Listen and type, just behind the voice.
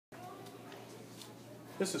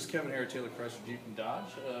This is Kevin here at Taylor Chrysler Jeep and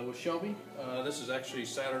Dodge with Shelby. This is actually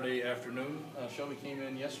Saturday afternoon. Shelby came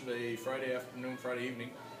in yesterday, Friday afternoon, Friday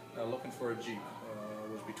evening, looking for a Jeep.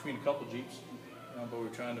 It was between a couple Jeeps, but we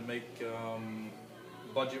were trying to make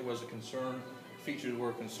budget was a concern, features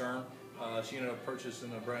were a concern. She ended up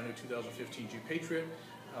purchasing a brand new 2015 Jeep Patriot.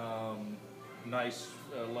 Nice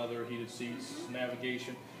leather, heated seats,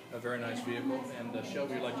 navigation, a very nice vehicle. And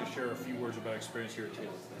Shelby would like to share a few words about experience here at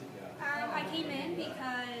Taylor. I came in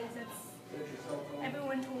because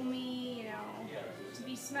everyone told me, to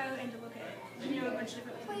be smart and to look at, a bunch of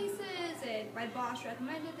different places, and my boss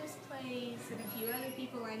recommended this place, and a few other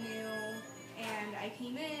people I knew, and I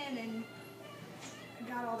came in and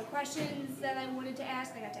got all the questions that I wanted to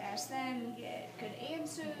ask. I got to ask them, get good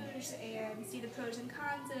answers, and see the pros and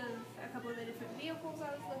cons of a couple of the different vehicles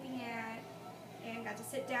I was looking at, and got to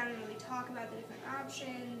sit down and really talk about the different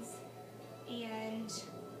options, and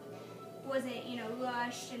wasn't,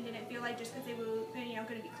 rushed and didn't feel like just because they were,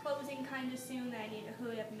 going to be closing kind of soon that I needed to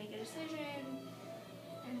hurry up and make a decision.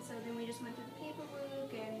 And so then we just went through the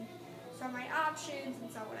paperwork and saw my options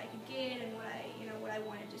and saw what I could get and what I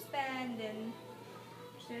wanted to spend, and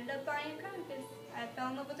just ended up buying a car because I fell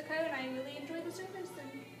in love with the car and I really enjoyed the service.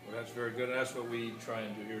 Well, that's very good. And that's what we try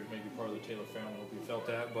and do here, is make you part of the Taylor family. Hope you felt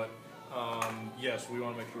that. But yes, we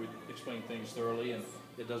want to make sure we explain things thoroughly, and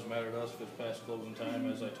it doesn't matter to us if it's past closing time.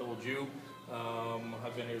 As I told you,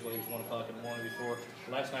 I've been here as late as 1 o'clock in the morning before.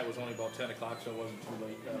 Last night was only about 10 o'clock, so it wasn't too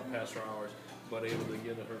late past our hours, but able to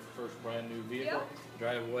get her first brand new vehicle,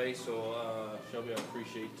 drive away. So Shelby, I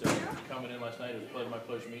appreciate coming in last night. It was my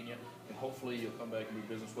pleasure meeting you, and hopefully you'll come back and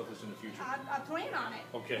do business with us in the future. I plan on it.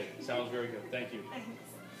 Okay, sounds very good. Thank you. Thanks.